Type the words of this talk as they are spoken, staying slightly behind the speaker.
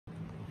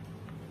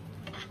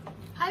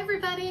Hi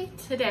everybody!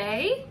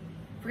 Today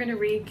we're going to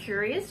read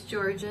Curious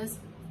George's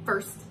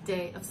first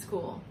day of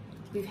school.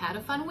 We've had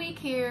a fun week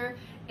here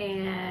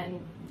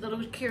and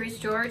little Curious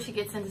George, he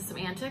gets into some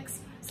antics.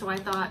 So I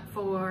thought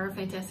for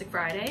Fantastic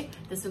Friday,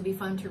 this would be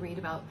fun to read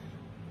about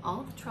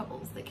all the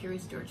troubles that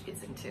Curious George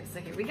gets into. So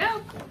here we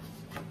go.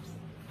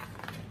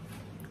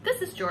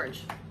 This is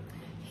George.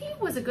 He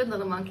was a good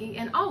little monkey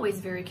and always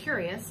very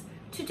curious.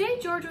 Today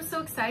George was so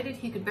excited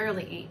he could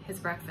barely eat his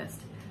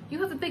breakfast. "You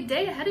have a big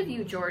day ahead of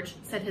you, George,"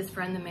 said his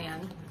friend the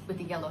man with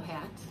the yellow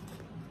hat.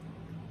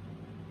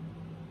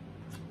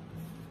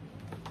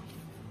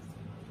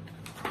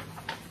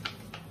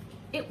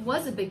 It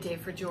was a big day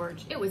for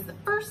George. It was the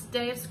first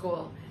day of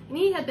school, and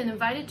he had been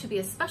invited to be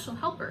a special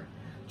helper.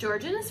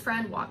 George and his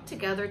friend walked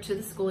together to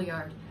the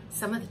schoolyard.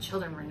 Some of the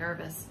children were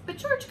nervous, but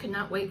George could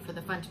not wait for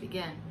the fun to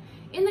begin.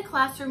 In the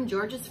classroom,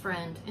 George's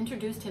friend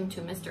introduced him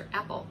to Mr.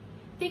 Apple.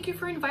 "Thank you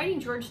for inviting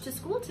George to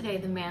school today,"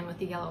 the man with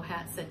the yellow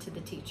hat said to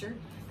the teacher.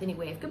 Then he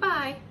waved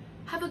goodbye.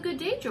 "Have a good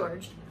day,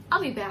 George.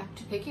 I'll be back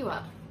to pick you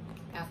up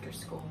after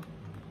school."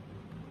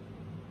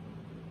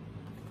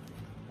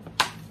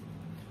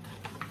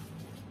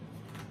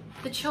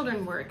 The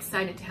children were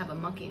excited to have a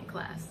monkey in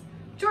class.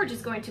 "George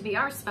is going to be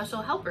our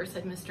special helper,"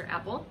 said Mr.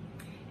 Apple.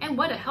 And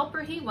what a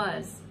helper he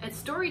was. At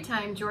story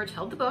time, George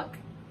held the book.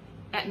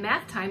 At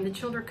math time, the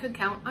children could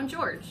count on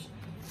George.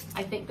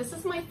 I think this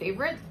is my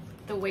favorite,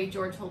 the way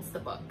George holds the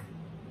book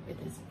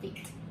with his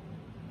feet.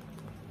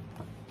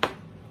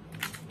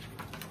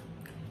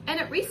 And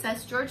at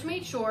recess, George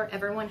made sure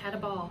everyone had a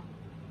ball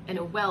and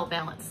a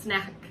well-balanced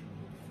snack.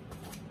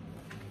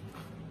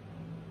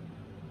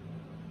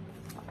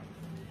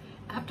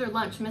 After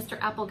lunch, Mr.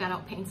 Apple got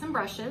out paints and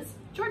brushes.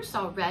 George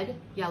saw red,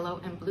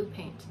 yellow, and blue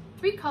paint.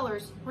 3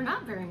 colors were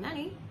not very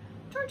many.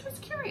 George was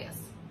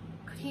curious.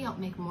 Could he help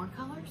make more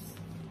colors?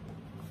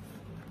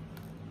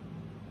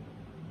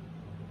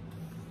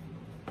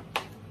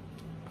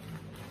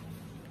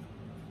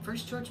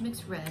 First, George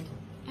mixed red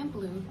and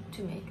blue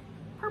to make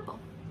purple.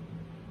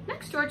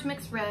 Next, George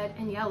mixed red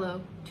and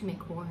yellow to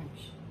make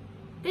orange.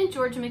 Then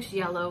George mixed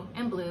yellow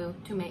and blue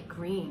to make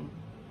green.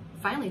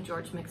 Finally,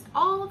 George mixed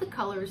all the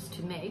colors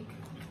to make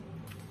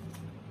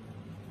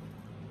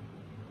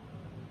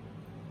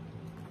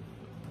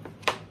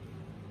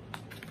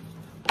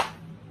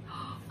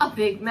a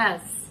big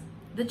mess.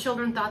 The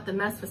children thought the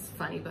mess was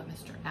funny, but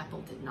Mr.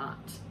 Apple did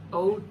not.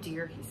 "Oh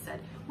dear," he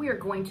said, "we are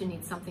going to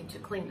need something to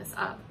clean this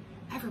up.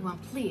 Everyone,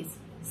 please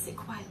sit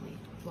quietly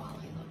while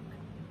I look."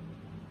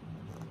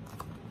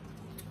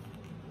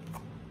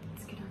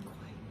 Let's get our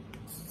quiet.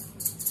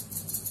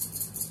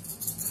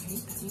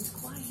 Right, that means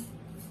quiet.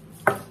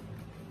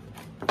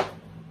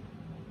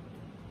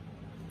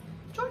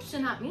 George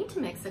did not mean to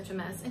make such a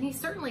mess, and he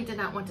certainly did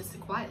not want to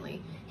sit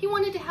quietly. He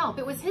wanted to help.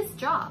 It was his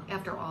job,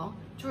 after all.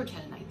 George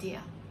had an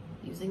idea.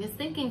 Using his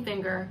thinking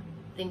finger,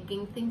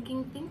 thinking,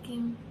 thinking,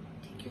 thinking.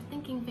 Take your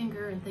thinking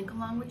finger and think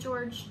along with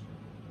George.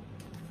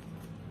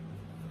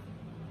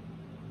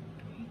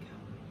 There you go.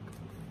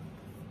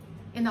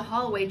 In the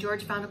hallway,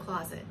 George found a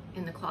closet.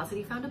 In the closet,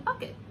 he found a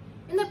bucket.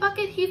 In the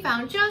bucket, he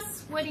found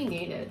just what he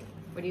needed.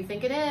 What do you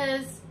think it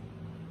is?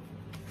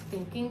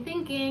 Thinking,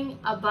 thinking.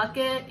 A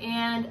bucket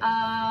and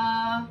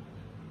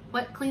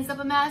what cleans up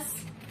a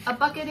mess? A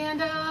bucket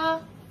and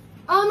a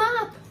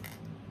mop.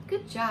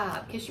 Good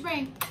job. Kiss your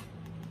brain.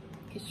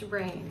 Kiss your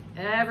brain.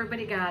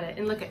 Everybody got it.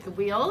 And look at the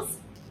wheels.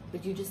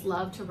 Would you just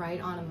love to ride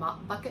on a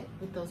mop bucket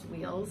with those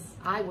wheels?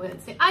 I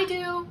would. Say, "I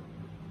do."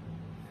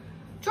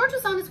 George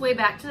was on his way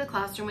back to the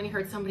classroom when he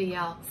heard somebody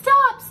yell,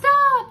 "Stop,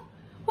 stop!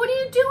 What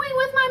are you doing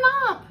with my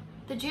mop?"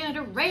 The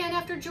janitor ran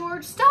after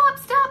George. "Stop,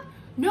 stop!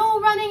 No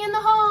running in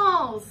the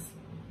halls."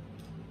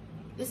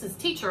 This is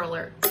teacher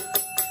alert.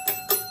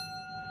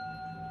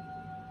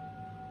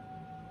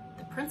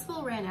 The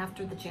principal ran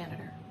after the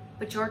janitor,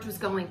 but George was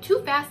going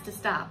too fast to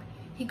stop.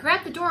 He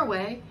grabbed the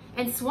doorway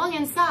and swung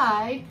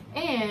inside,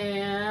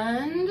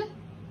 and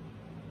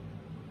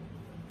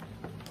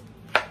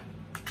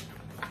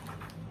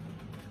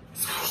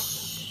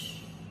swoosh!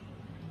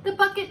 The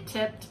bucket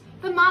tipped,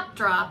 the mop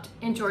dropped,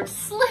 and George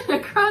slid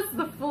across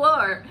the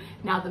floor.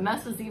 Now the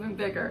mess was even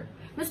bigger.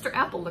 Mr.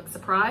 Apple looked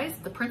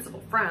surprised, the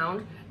principal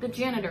frowned, the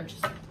janitor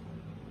just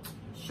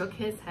shook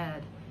his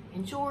head.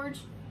 And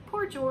George,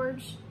 poor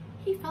George,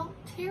 he felt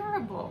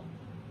terrible.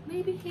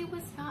 Maybe he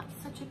was not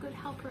such a good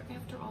helper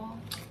after all.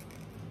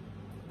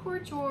 Poor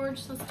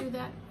George, let's do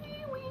that.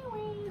 Wee, wee,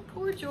 wee.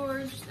 Poor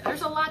George.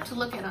 There's a lot to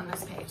look at on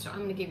this page, so I'm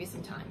gonna give you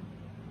some time.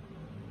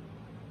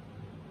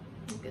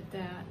 Look at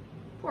that,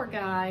 poor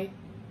guy.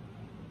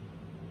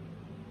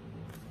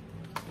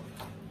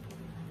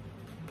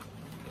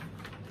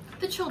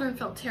 The children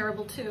felt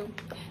terrible too.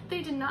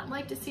 They did not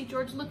like to see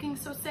George looking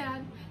so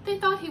sad. They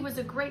thought he was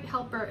a great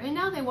helper, and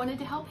now they wanted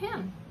to help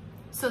him.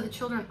 So the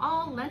children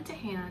all lent a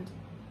hand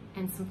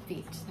and some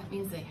feet. That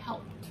means they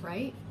helped,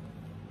 right?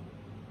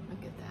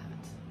 Look at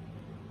that.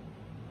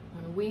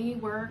 When we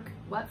work,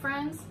 what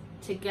friends?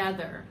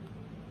 Together.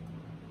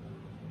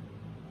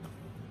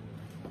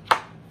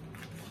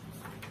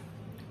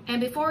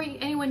 And before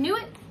anyone knew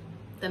it,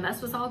 the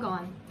mess was all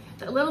gone.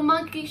 That little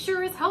monkey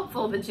sure is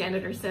helpful, the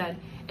janitor said.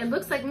 It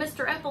looks like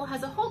Mr. Apple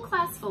has a whole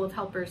class full of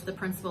helpers, the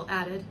principal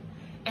added.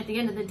 At the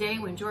end of the day,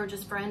 when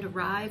George's friend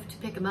arrived to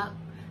pick him up,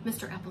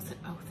 Mr. Apple said,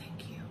 "Oh,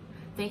 thank you.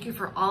 Thank you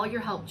for all your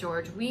help,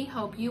 George. We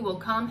hope you will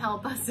come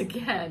help us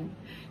again."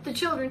 The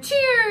children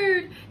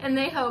cheered, and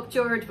they hoped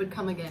George would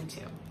come again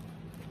too.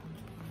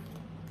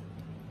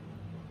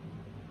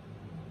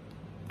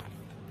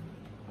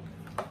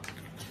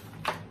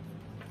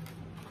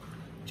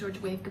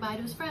 George waved goodbye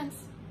to his friends.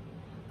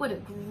 What a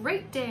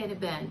great day it had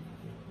been.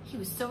 He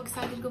was so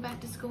excited to go back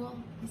to school.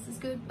 He says,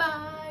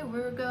 "Goodbye,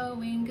 we're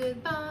going,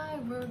 goodbye,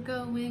 we're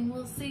going,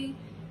 we'll see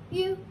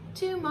you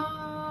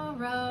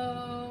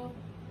tomorrow."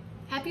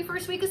 Happy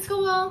first week of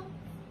school.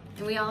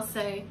 And we all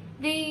say,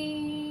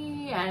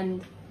 the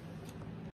end.